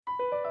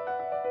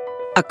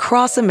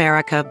Across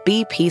America,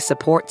 BP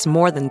supports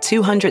more than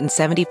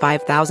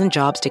 275,000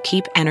 jobs to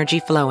keep energy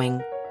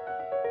flowing.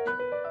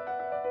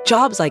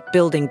 Jobs like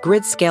building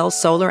grid-scale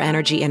solar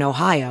energy in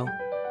Ohio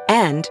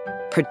and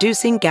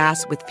producing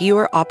gas with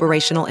fewer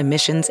operational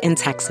emissions in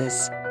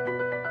Texas.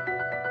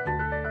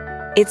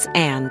 It's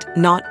and,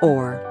 not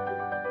or.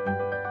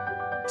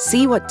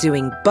 See what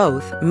doing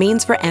both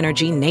means for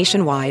energy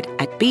nationwide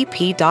at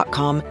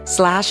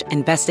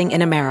bp.com/investing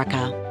in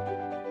America.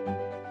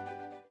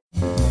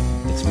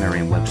 It's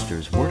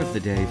Merriam-Webster's Word of the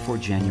Day for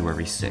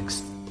January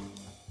 6th.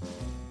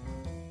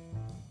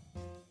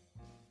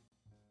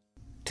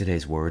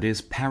 Today's word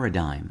is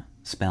PAIR-uh-dyme,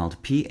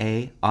 spelled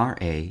P-A-R-A-D-I-G-M.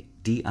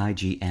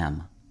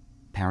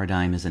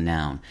 PAIR-uh-dyme is a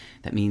noun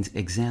that means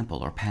example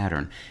or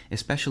pattern,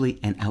 especially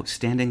an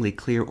outstandingly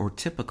clear or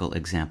typical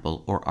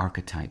example or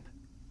archetype.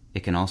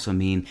 It can also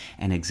mean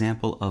an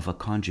example of a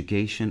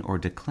conjugation or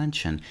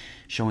declension,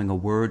 showing a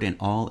word in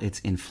all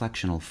its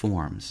inflectional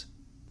forms.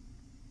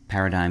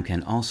 PAIR-uh-dyme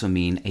can also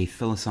mean a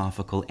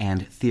philosophical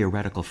and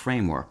theoretical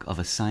framework of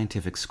a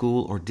scientific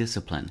school or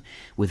discipline,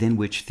 within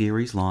which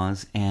theories,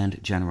 laws,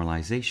 and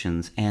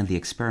generalizations and the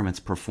experiments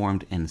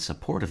performed in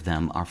support of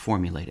them are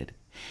formulated.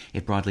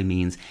 It broadly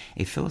means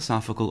a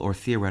philosophical or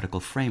theoretical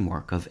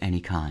framework of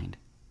any kind.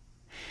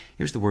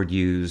 Here's the word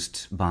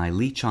used by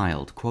Lee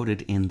Child,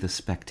 quoted in The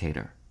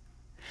Spectator.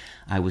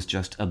 I was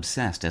just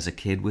obsessed as a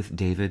kid with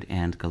David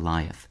and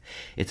Goliath.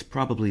 It's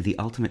probably the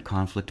ultimate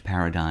conflict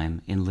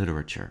paradigm in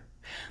literature.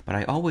 But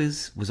I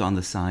always was on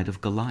the side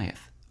of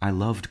Goliath. I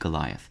loved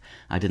Goliath.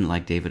 I didn't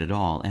like David at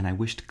all, and I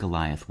wished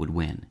Goliath would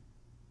win.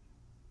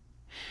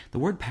 The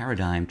word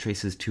paradigm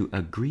traces to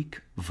a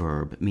Greek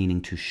verb meaning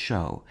to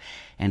show,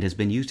 and has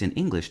been used in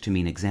English to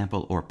mean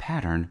example or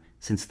pattern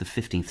since the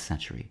 15th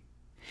century.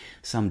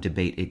 Some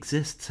debate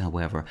exists,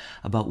 however,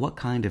 about what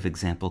kind of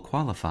example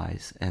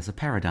qualifies as a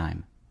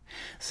paradigm.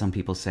 Some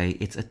people say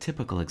it's a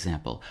typical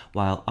example,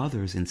 while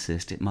others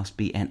insist it must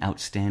be an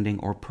outstanding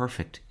or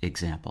perfect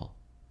example.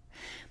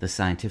 The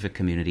scientific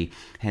community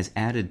has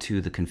added to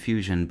the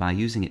confusion by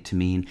using it to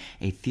mean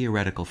a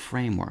theoretical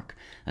framework,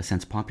 a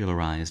sense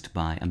popularized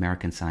by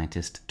American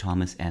scientist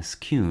Thomas S.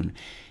 Kuhn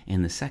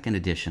in the second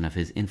edition of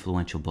his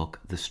influential book,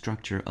 The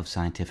Structure of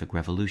Scientific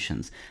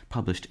Revolutions,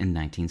 published in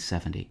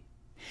 1970.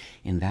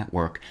 In that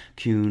work,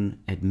 Kuhn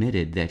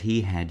admitted that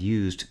he had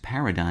used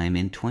paradigm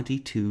in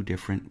 22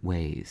 different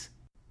ways.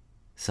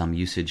 Some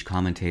usage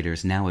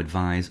commentators now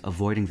advise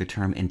avoiding the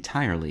term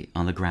entirely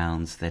on the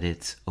grounds that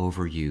it's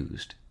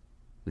overused.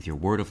 With your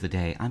Word of the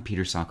Day, I'm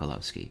Peter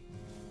Sokolowski.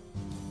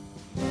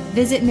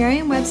 Visit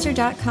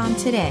Merriam-Webster.com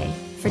today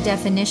for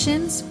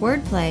definitions,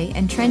 wordplay,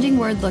 and trending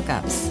word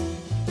lookups.